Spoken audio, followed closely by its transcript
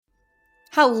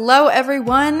Hello,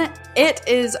 everyone. It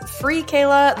is Free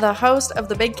Kayla, the host of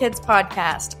the Big Kids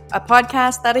Podcast, a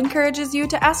podcast that encourages you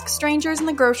to ask strangers in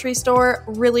the grocery store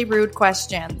really rude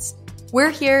questions.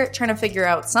 We're here trying to figure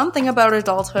out something about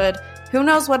adulthood. Who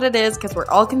knows what it is because we're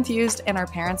all confused and our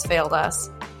parents failed us.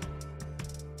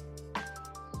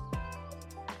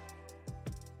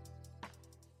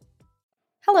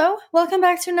 Hello, welcome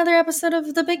back to another episode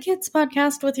of the Big Kids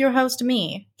Podcast with your host,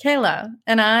 me, Kayla,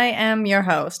 and I am your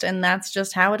host, and that's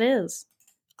just how it is.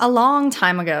 A long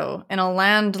time ago, in a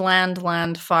land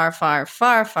far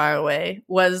away,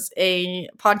 was a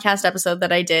podcast episode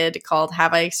that I did called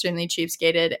Have I Extremely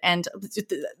Cheapskated, and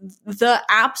the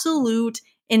absolute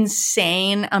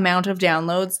insane amount of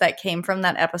downloads that came from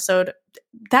that episode,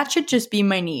 that should just be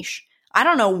my niche. I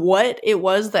don't know what it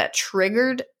was that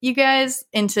triggered you guys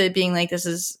into being like, this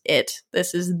is it.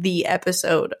 This is the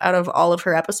episode out of all of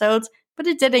her episodes, but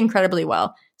it did incredibly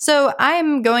well. So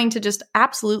I'm going to just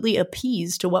absolutely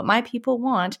appease to what my people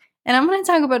want. And I'm going to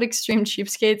talk about extreme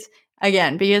cheapskates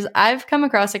again, because I've come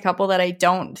across a couple that I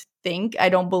don't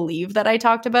believe that I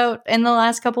talked about in the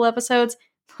last couple episodes.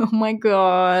 Oh my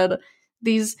God.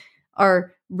 These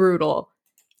are brutal.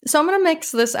 So I'm going to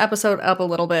mix this episode up a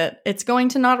little bit. It's going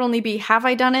to not only be, have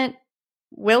I done it?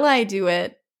 Will I do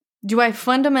it? Do I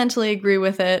fundamentally agree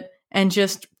with it? And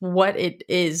just what it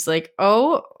is. Like,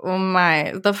 oh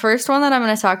my. The first one that I'm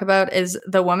going to talk about is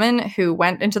the woman who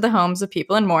went into the homes of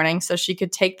people in mourning so she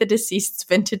could take the deceased's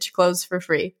vintage clothes for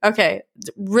free. Okay,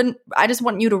 I just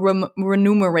want you to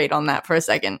remunerate on that for a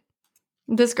second.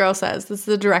 This girl says, this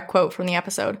is a direct quote from the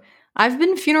episode, I've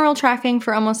been funeral tracking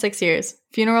for almost 6 years.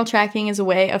 Funeral tracking is a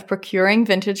way of procuring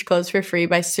vintage clothes for free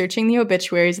by searching the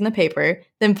obituaries in the paper,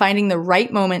 then finding the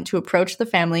right moment to approach the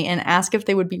family and ask if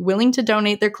they would be willing to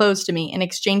donate their clothes to me in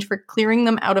exchange for clearing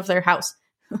them out of their house.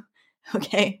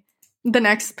 Okay. The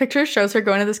next picture shows her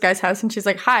going to this guy's house and she's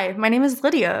like, hi, my name is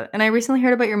Lydia, and I recently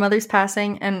heard about your mother's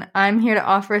passing, and I'm here to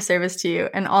offer a service to you,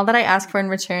 and all that I ask for in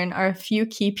return are a few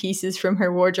key pieces from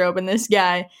her wardrobe. And this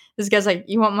guy's like,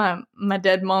 you want my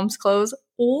dead mom's clothes?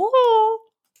 Oh.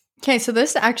 Okay, so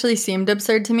this actually seemed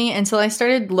absurd to me until I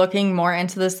started looking more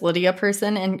into this Lydia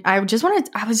person, and I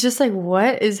was just like,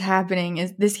 what is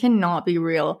happening? This cannot be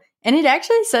real. And it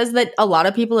actually says that a lot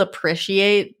of people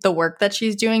appreciate the work that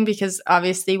she's doing, because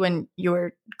obviously when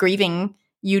you're grieving,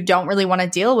 you don't really want to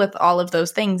deal with all of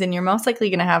those things, and you're most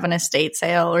likely going to have an estate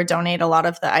sale or donate a lot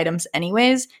of the items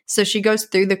anyways. So she goes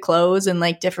through the clothes and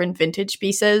like different vintage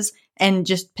pieces and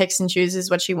just picks and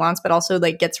chooses what she wants, but also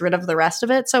like gets rid of the rest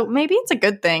of it. So maybe it's a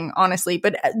good thing, honestly.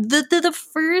 But the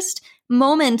first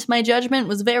moment, my judgment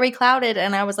was very clouded,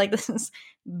 and I was like,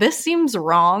 this seems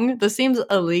wrong. This seems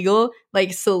illegal,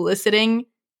 like soliciting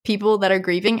people that are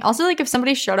grieving. Also, like if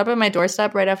somebody showed up at my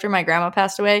doorstep right after my grandma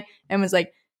passed away and was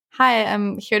like, hi,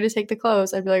 I'm here to take the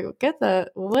clothes, I'd be like, get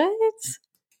the what?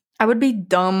 I would be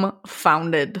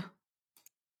dumbfounded.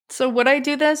 So would I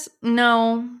do this?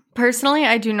 No. Personally,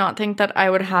 I do not think that I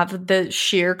would have the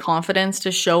sheer confidence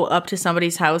to show up to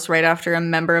somebody's house right after a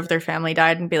member of their family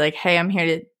died and be like, hey, I'm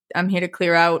here to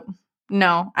clear out.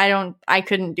 No, I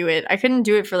couldn't do it. I couldn't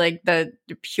do it for like the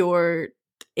pure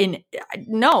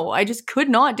no, I just could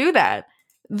not do that.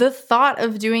 The thought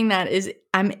of doing that is,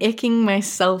 I'm icking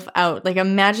myself out. Like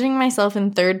imagining myself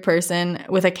in third person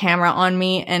with a camera on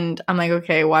me, and I'm like,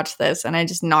 okay, watch this. And I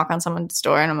just knock on someone's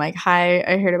door and I'm like, hi,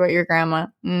 I heard about your grandma.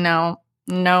 No.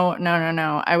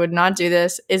 I would not do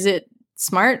this. Is it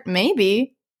smart?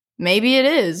 Maybe. Maybe it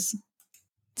is.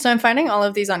 So I'm finding all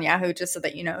of these on Yahoo just so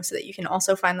that you know, so that you can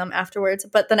also find them afterwards.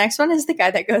 But the next one is the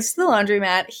guy that goes to the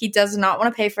laundromat. He does not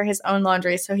want to pay for his own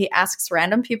laundry, so he asks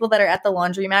random people that are at the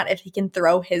laundromat if he can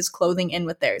throw his clothing in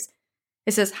with theirs.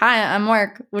 He says, hi, I'm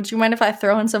Mark. Would you mind if I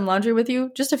throw in some laundry with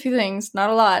you? Just a few things, not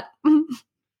a lot.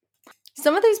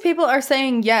 Some of these people are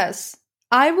saying yes.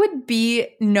 I would be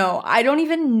no. I don't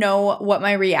even know what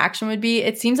my reaction would be.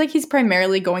 It seems like he's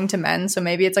primarily going to men, so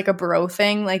maybe it's like a bro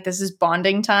thing. Like this is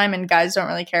bonding time and guys don't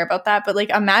really care about that. But like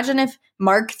imagine if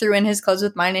Mark threw in his clothes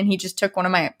with mine and he just took one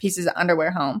of my pieces of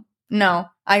underwear home. No,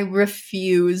 I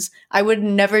refuse. I would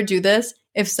never do this.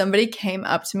 If somebody came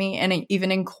up to me and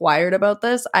even inquired about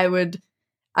this, I would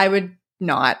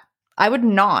not. I would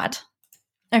not.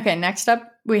 Okay, next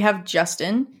up we have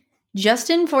Justin.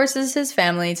 Justin forces his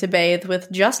family to bathe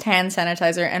with just hand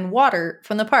sanitizer and water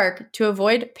from the park to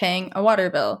avoid paying a water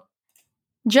bill.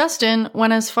 Justin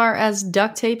went as far as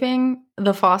duct taping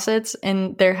the faucets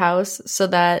in their house so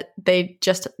that they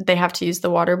have to use the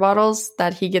water bottles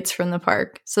that he gets from the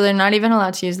park. So they're not even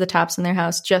allowed to use the taps in their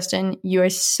house. Justin, you are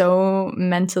so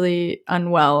mentally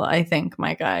unwell, I think,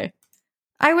 my guy.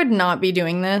 I would not be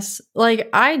doing this. Like,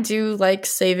 I do like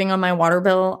saving on my water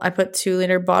bill. I put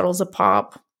 2-liter bottles of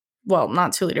pop. Well,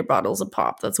 not 2-liter bottles of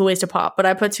pop. That's a waste of pop. But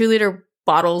I put 2-liter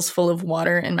bottles full of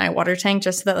water in my water tank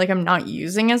just so that, like, I'm not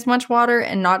using as much water,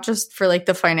 and not just for, like,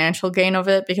 the financial gain of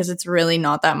it, because it's really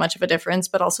not that much of a difference,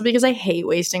 but also because I hate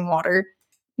wasting water.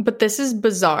 But this is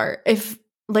bizarre. If,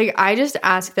 like, I just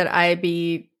ask that I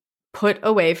be put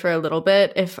away for a little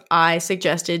bit if I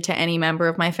suggested to any member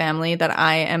of my family that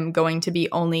I am going to be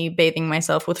only bathing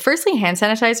myself with, firstly, hand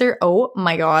sanitizer. Oh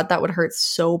my God, that would hurt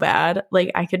so bad.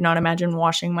 Like, I could not imagine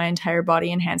washing my entire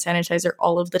body in hand sanitizer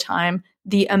all of the time.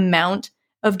 The amount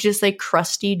of just like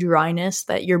crusty dryness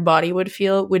that your body would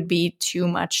feel would be too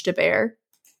much to bear.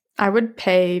 I would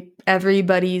pay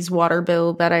everybody's water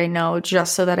bill that I know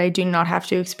just so that I do not have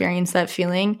to experience that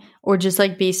feeling, or just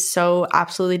like be so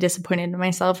absolutely disappointed in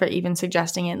myself for even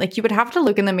suggesting it. Like, you would have to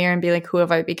look in the mirror and be like, who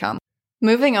have I become?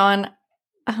 Moving on.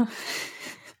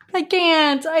 I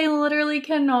can't. I literally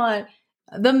cannot.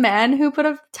 The man who put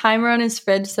a timer on his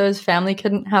fridge so his family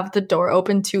couldn't have the door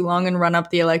open too long and run up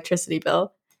the electricity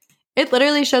bill. It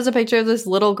literally shows a picture of this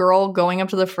little girl going up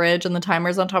to the fridge, and the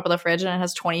timer's on top of the fridge, and it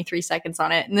has 23 seconds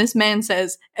on it. And this man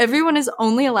says, everyone is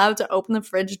only allowed to open the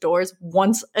fridge doors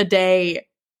once a day.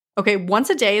 Okay, once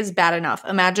a day is bad enough.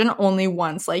 Imagine only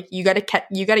once. Like, you gotta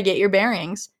get your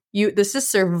bearings. This is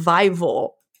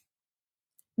survival.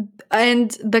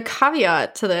 And the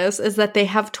caveat to this is that they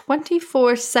have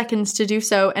 24 seconds to do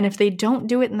so, and if they don't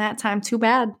do it in that time, too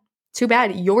bad. Too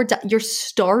bad. You're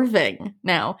starving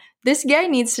now. This guy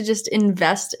needs to just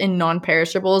invest in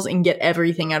non-perishables and get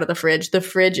everything out of the fridge. The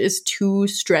fridge is too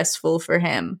stressful for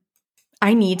him.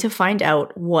 I need to find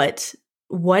out what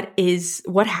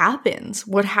happens.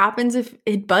 What happens if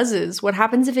it buzzes? What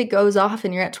happens if it goes off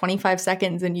and you're at 25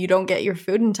 seconds and you don't get your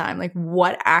food in time? Like,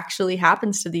 what actually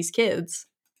happens to these kids?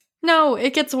 No,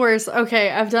 it gets worse.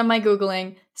 Okay, I've done my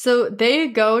Googling. So they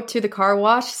go to the car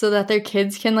wash so that their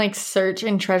kids can like search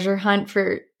and treasure hunt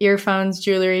for earphones,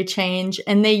 jewelry, change.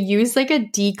 And they use like a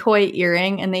decoy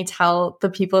earring, and they tell the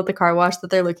people at the car wash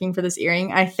that they're looking for this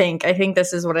earring. I think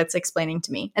this is what it's explaining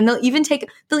to me. And they'll even take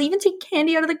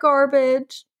candy out of the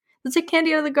garbage. They'll take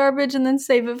candy out of the garbage and then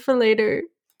save it for later.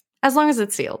 As long as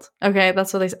it's sealed. Okay,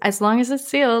 that's what they say. As long as it's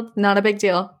sealed, not a big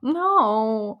deal.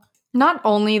 No. Not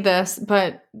only this,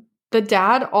 but the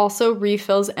dad also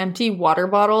refills empty water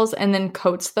bottles and then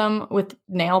coats them with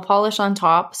nail polish on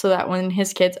top so that when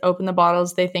his kids open the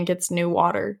bottles, they think it's new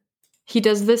water. He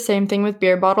does the same thing with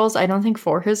beer bottles. I don't think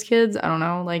for his kids. I don't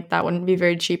know. Like, that wouldn't be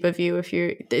very cheap of you if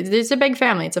you're... It's a big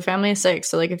family. It's a family of 6.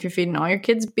 So, like, if you're feeding all your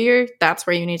kids beer, that's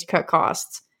where you need to cut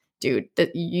costs. Dude,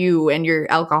 that you and your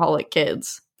alcoholic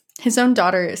kids. His own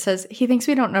daughter says, he thinks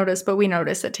we don't notice, but we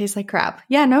notice. It tastes like crap.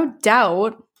 Yeah, no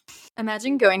doubt.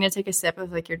 Imagine going to take a sip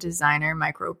of like your designer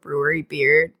microbrewery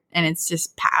beer and it's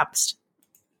just Pabst.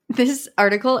 This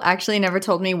article actually never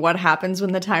told me what happens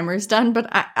when the timer's done, but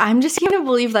I'm just going to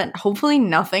believe that hopefully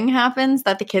nothing happens,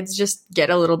 that the kids just get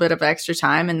a little bit of extra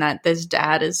time, and that this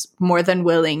dad is more than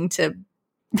willing to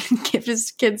give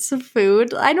his kids some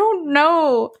food. I don't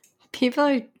know. People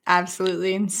are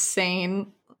absolutely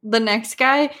insane. The next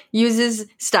guy uses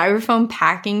styrofoam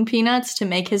packing peanuts to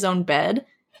make his own bed.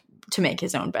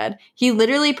 He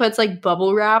literally puts like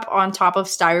bubble wrap on top of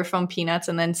styrofoam peanuts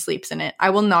and then sleeps in it.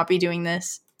 I will not be doing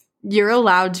this. You're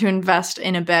allowed to invest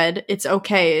in a bed. It's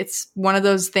okay. It's one of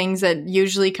those things that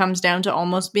usually comes down to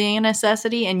almost being a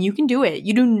necessity, and you can do it.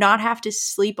 You do not have to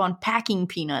sleep on packing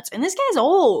peanuts. And this guy's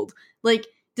old. Like,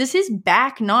 does his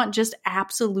back not just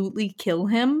absolutely kill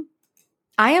him?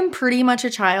 I am pretty much a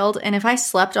child, and if I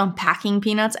slept on packing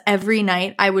peanuts every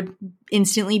night, I would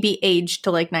instantly be aged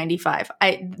to like 95.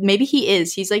 Maybe he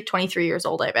is. He's like 23 years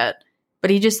old, I bet.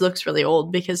 But he just looks really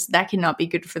old, because that cannot be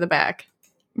good for the back.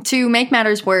 To make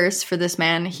matters worse for this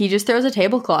man, he just throws a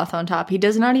tablecloth on top. He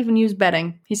does not even use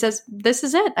bedding. He says, this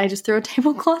is it. I just throw a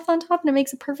tablecloth on top and it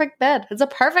makes a perfect bed. It's a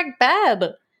perfect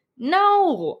bed.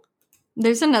 No.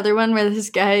 There's another one where this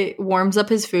guy warms up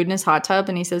his food in his hot tub,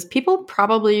 and he says people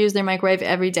probably use their microwave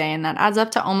every day, and that adds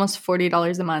up to almost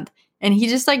 $40 a month. And he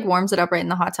just like warms it up right in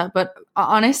the hot tub. But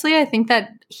honestly, I think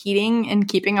that heating and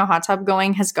keeping a hot tub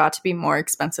going has got to be more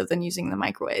expensive than using the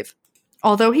microwave.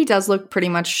 Although he does look pretty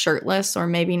much shirtless or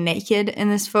maybe naked in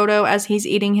this photo as he's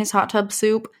eating his hot tub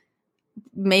soup,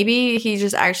 maybe he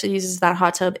just actually uses that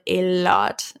hot tub a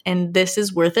lot. And this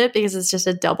is worth it because it's just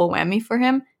a double whammy for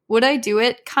him. Would I do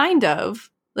it? Kind of.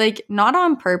 Like, not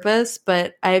on purpose,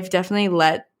 but I've definitely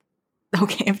let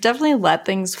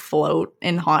things float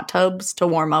in hot tubs to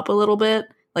warm up a little bit,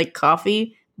 like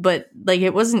coffee. But, like,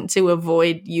 it wasn't to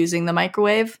avoid using the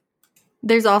microwave.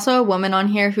 There's also a woman on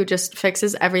here who just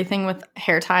fixes everything with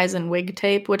hair ties and wig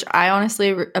tape, which I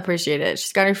honestly appreciate it.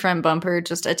 She's got her front bumper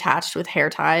just attached with hair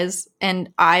ties,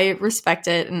 and I respect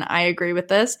it, and I agree with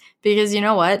this because you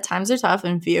know what? Times are tough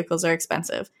and vehicles are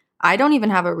expensive. I don't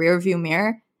even have a rear view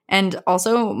mirror, and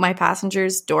also my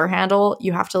passenger's door handle,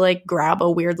 you have to like grab a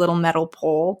weird little metal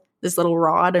pole, this little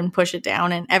rod, and push it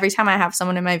down, and every time I have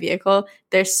someone in my vehicle,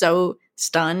 they're so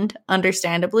stunned,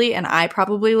 understandably, and I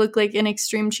probably look like an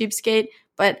extreme cheapskate,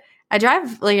 but I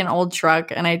drive like an old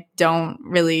truck and I don't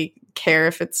really care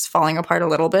if it's falling apart a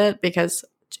little bit because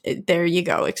there you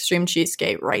go, extreme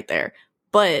cheapskate right there.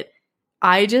 But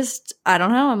I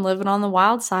don't know, I'm living on the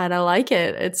wild side. I like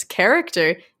it. It's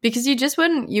character because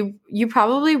you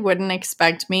probably wouldn't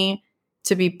expect me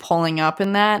to be pulling up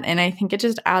in that, and I think it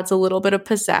just adds a little bit of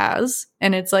pizzazz,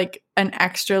 and it's like an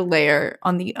extra layer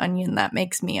on the onion that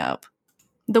makes me up.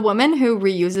 The woman who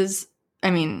reuses,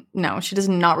 no, she does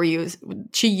not reuse.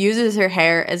 She uses her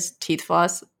hair as teeth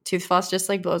floss. Tooth floss just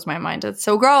like blows my mind. It's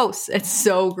so gross. It's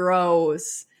so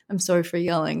gross. I'm sorry for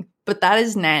yelling, but that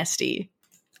is nasty.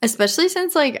 Especially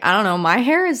since, like, I don't know, my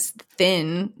hair is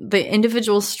thin. The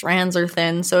individual strands are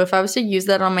thin. So if I was to use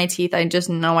that on my teeth, I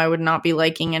just know I would not be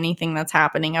liking anything that's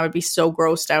happening. I would be so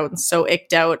grossed out and so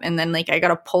icked out. And then, like, I got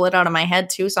to pull it out of my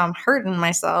head, too. So I'm hurting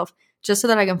myself just so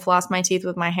that I can floss my teeth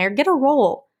with my hair. Get a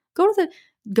roll. Go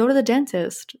to the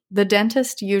dentist. The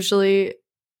dentist usually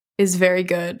is very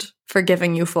good for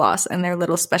giving you floss and their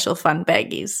little special fun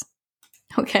baggies.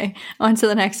 Okay, on to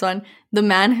the next one. The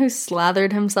man who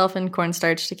slathered himself in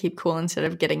cornstarch to keep cool instead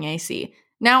of getting AC.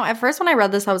 Now, at first when I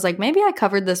read this, I was like, maybe I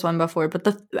covered this one before, but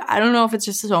I don't know if it's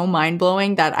just so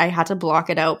mind-blowing that I had to block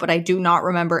it out, but I do not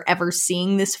remember ever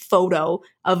seeing this photo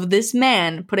of this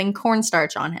man putting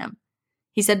cornstarch on him.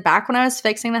 He said, back when I was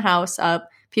fixing the house up,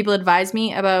 people advised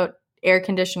me about air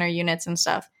conditioner units and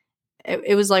stuff.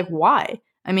 It was like, why?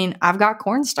 I mean, I've got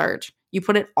cornstarch. You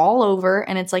put it all over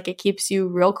and it's like it keeps you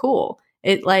real cool.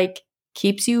 It like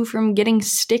keeps you from getting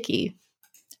sticky.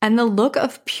 And the look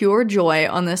of pure joy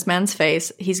on this man's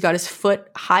face, he's got his foot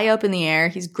high up in the air.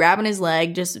 He's grabbing his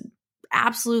leg, just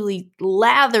absolutely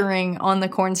lathering on the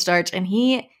cornstarch. And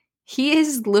he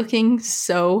is looking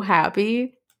so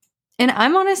happy. And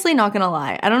I'm honestly not going to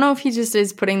lie. I don't know if he just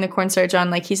is putting the cornstarch on.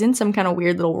 Like he's in some kind of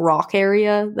weird little rock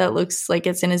area that looks like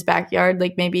it's in his backyard.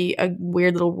 Like maybe a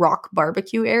weird little rock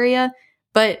barbecue area.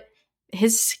 But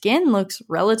his skin looks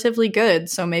relatively good.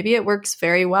 So maybe it works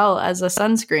very well as a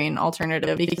sunscreen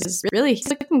alternative because really he's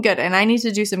looking good. And I need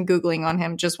to do some Googling on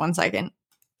him. Just 1 second.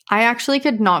 I actually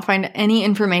could not find any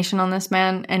information on this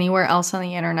man anywhere else on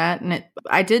the internet. And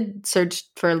I did search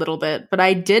for a little bit, but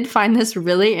I did find this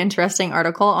really interesting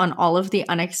article on all of the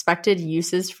unexpected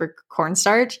uses for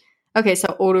cornstarch. Okay,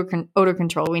 so odor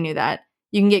control, we knew that.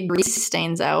 You can get grease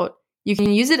stains out. You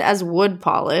can use it as wood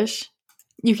polish.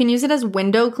 You can use it as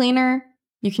window cleaner.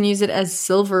 You can use it as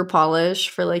silver polish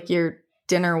for like your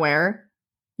dinnerware.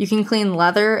 You can clean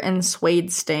leather and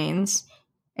suede stains.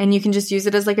 And you can just use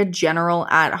it as like a general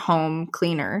at-home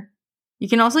cleaner. You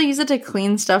can also use it to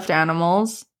clean stuffed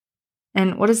animals.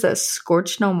 And what is this?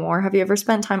 Scorch no more. Have you ever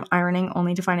spent time ironing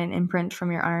only to find an imprint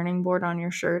from your ironing board on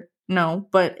your shirt? No,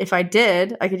 but if I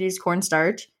did, I could use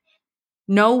cornstarch.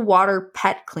 No water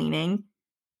pet cleaning.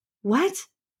 What?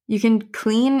 You can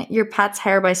clean your pet's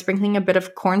hair by sprinkling a bit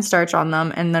of cornstarch on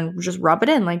them and then just rub it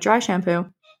in like dry shampoo.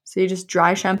 So you just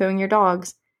dry shampooing your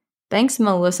dogs. Thanks,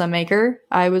 Melissa Maker.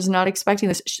 I was not expecting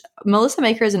this. Melissa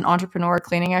Maker is an entrepreneur,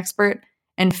 cleaning expert,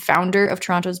 and founder of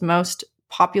Toronto's most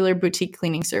popular boutique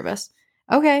cleaning service.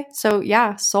 Okay, so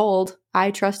yeah, sold.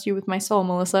 I trust you with my soul,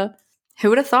 Melissa. Who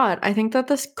would have thought? I think that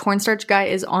this cornstarch guy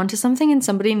is onto something and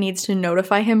somebody needs to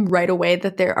notify him right away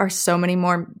that there are so many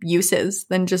more uses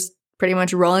than just pretty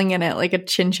much rolling in it like a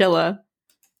chinchilla.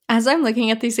 As I'm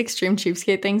looking at these extreme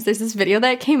cheapskate things, there's this video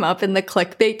that came up and the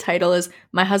clickbait title is,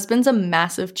 "My husband's a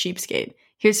massive cheapskate.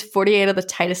 Here's 48 of the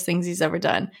tightest things he's ever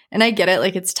done." And I get it,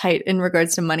 like it's tight in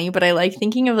regards to money, but I like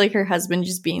thinking of like her husband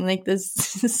just being like this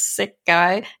sick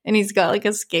guy and he's got like a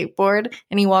skateboard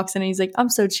and he walks in and he's like, "I'm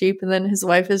so cheap." And then his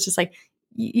wife is just like,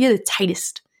 "You're the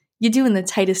tightest. You're doing the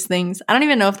tightest things." I don't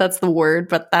even know if that's the word,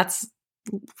 but that's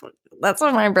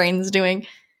what my brain's doing.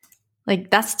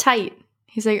 Like, that's tight.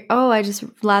 He's like, "Oh, I just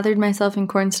lathered myself in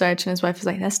cornstarch." And his wife is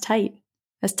like, "That's tight.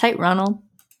 That's tight, Ronald."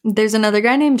 There's another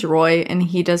guy named Roy, and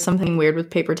he does something weird with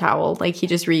paper towel. Like, he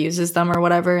just reuses them or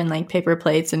whatever, and like paper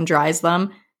plates and dries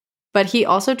them. But he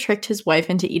also tricked his wife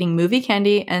into eating movie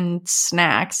candy and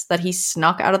snacks that he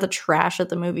snuck out of the trash at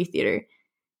the movie theater.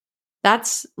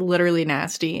 That's literally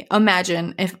nasty.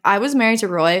 Imagine if I was married to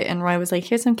Roy, and Roy was like,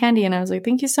 "Here's some candy." And I was like,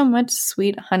 "Thank you so much,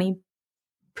 sweet honey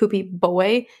poopy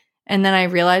boy." and then I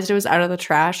realized it was out of the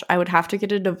trash, I would have to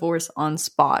get a divorce on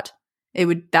spot. That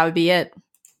would be it.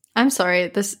 I'm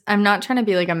sorry, I'm not trying to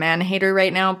be like a man hater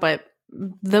right now, but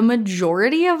the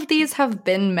majority of these have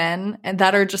been men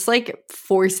that are just like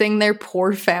forcing their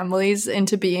poor families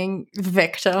into being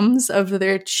victims of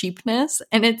their cheapness,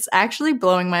 and it's actually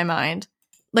blowing my mind.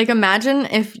 Like, imagine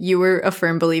if you were a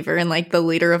firm believer in like the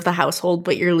leader of the household,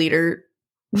 but your leader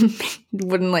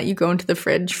wouldn't let you go into the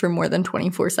fridge for more than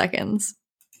 24 seconds.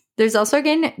 There's also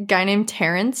a guy named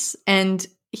Terrence, and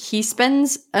he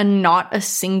spends not a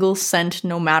single cent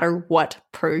no matter what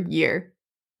per year.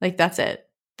 Like, that's it.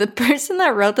 The person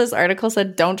that wrote this article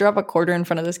said, don't drop a quarter in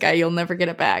front of this guy. You'll never get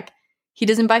it back. He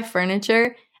doesn't buy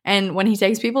furniture. And when he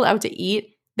takes people out to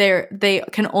eat, they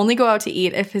can only go out to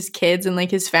eat if his kids and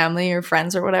like his family or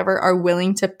friends or whatever are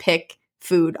willing to pick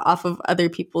food off of other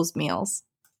people's meals.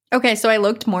 Okay, so I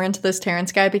looked more into this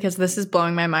Terrence guy because this is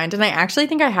blowing my mind. And I actually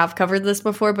think I have covered this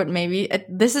before, but maybe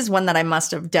this is one that I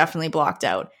must have definitely blocked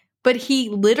out. But he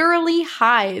literally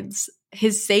hides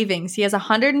his savings. He has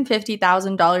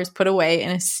 $150,000 put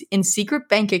away in secret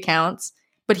bank accounts,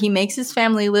 but he makes his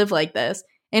family live like this.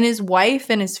 And his wife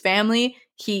and his family,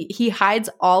 he hides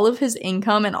all of his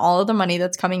income and all of the money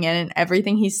that's coming in and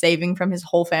everything he's saving from his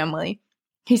whole family.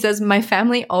 He says, my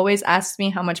family always asks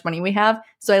me how much money we have,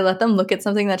 so I let them look at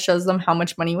something that shows them how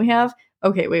much money we have.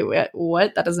 Okay, wait,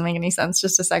 what? That doesn't make any sense.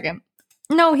 Just a second.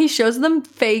 No, he shows them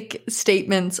fake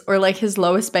statements or like his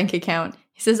lowest bank account.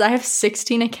 He says, I have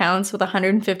 16 accounts with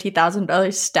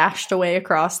 $150,000 stashed away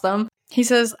across them. He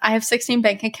says, I have 16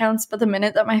 bank accounts, but the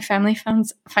minute that my family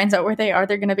finds out where they are,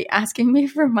 they're going to be asking me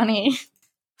for money.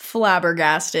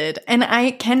 Flabbergasted. And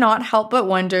I cannot help but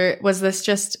wonder, are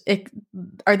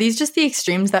these just the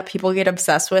extremes that people get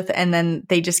obsessed with and then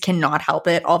they just cannot help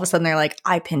it? All of a sudden they're like,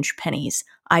 I pinch pennies.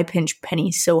 I pinch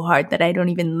pennies so hard that I don't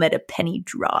even let a penny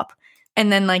drop.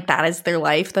 And then like that is their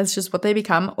life. That's just what they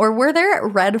become. Or were there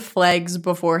red flags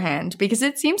beforehand? Because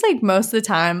it seems like most of the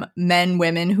time, men,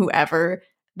 women, whoever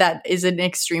that is an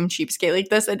extreme cheapskate like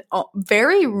this, and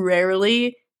very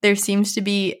rarely there seems to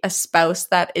be a spouse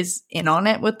that is in on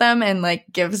it with them and like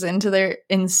gives into their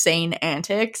insane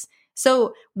antics.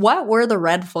 So what were the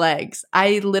red flags?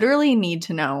 I literally need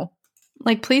to know.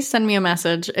 Like, please send me a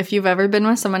message. If you've ever been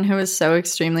with someone who is so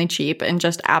extremely cheap and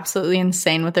just absolutely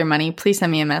insane with their money, please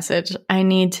send me a message. I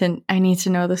need to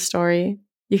know the story.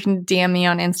 You can DM me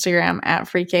on Instagram at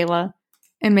FreeKayla.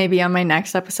 And maybe on my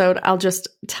next episode, I'll just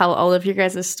tell all of you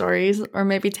guys' stories, or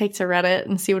maybe take to Reddit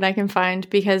and see what I can find,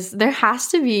 because there has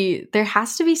to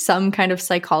be some kind of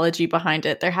psychology behind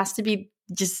it. There has to be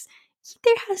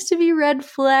red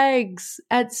flags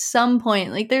at some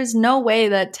point. Like, there's no way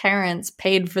that Terrence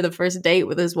paid for the first date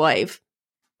with his wife.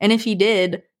 And if he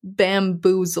did,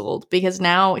 bamboozled, because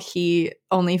now he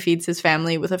only feeds his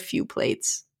family with a few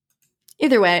plates.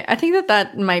 Either way, I think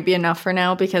that might be enough for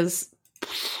now, because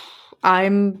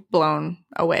I'm blown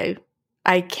away.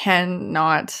 I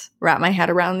cannot wrap my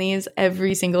head around these.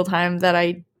 Every single time that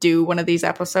I do one of these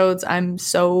episodes, I'm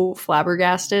so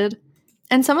flabbergasted.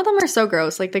 And some of them are so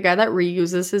gross. Like the guy that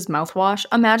reuses his mouthwash.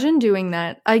 Imagine doing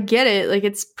that. I get it. Like,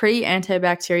 it's pretty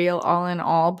antibacterial all in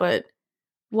all, but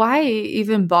why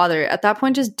even bother? At that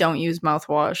point, just don't use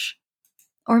mouthwash.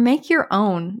 Or make your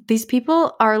own. These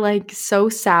people are like so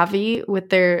savvy with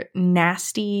their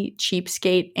nasty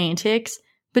cheapskate antics,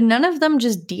 but none of them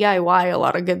just DIY a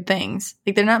lot of good things.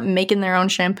 Like, they're not making their own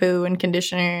shampoo and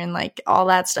conditioner and like all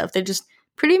that stuff. They're just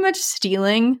pretty much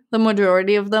stealing. The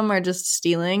majority of them are just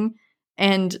stealing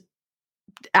and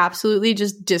absolutely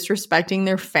just disrespecting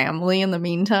their family in the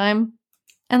meantime.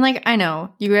 And like, I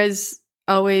know you guys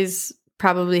always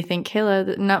probably think,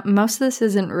 Kayla, most of this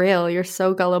isn't real. You're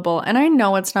so gullible. And I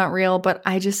know it's not real, but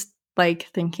I just like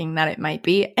thinking that it might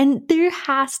be. And there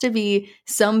has to be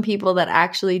some people that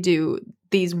actually do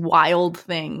these wild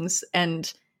things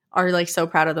and are like so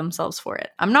proud of themselves for it.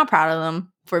 I'm not proud of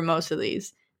them for most of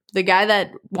these. The guy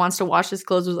that wants to wash his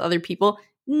clothes with other people,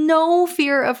 no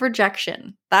fear of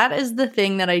rejection. That is the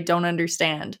thing that I don't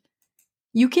understand.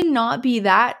 You cannot be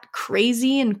that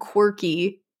crazy and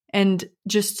quirky and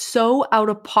just so out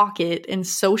of pocket and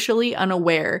socially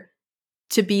unaware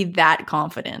to be that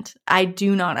confident. I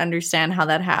do not understand how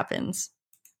that happens.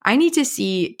 I need to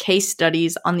see case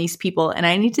studies on these people, and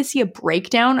I need to see a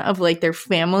breakdown of like their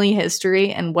family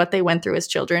history and what they went through as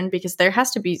children, because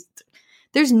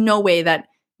there's no way that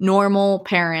normal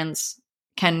parents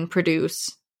can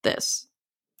produce this.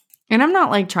 And I'm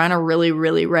not like trying to really,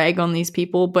 really rag on these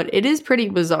people, but it is pretty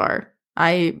bizarre.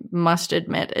 I must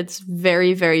admit, it's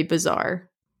very, very bizarre.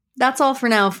 That's all for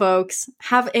now, folks.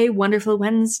 Have a wonderful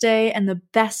Wednesday and the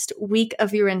best week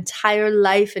of your entire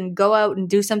life, and go out and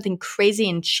do something crazy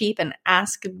and cheap and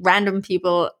ask random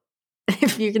people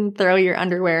if you can throw your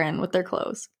underwear in with their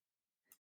clothes.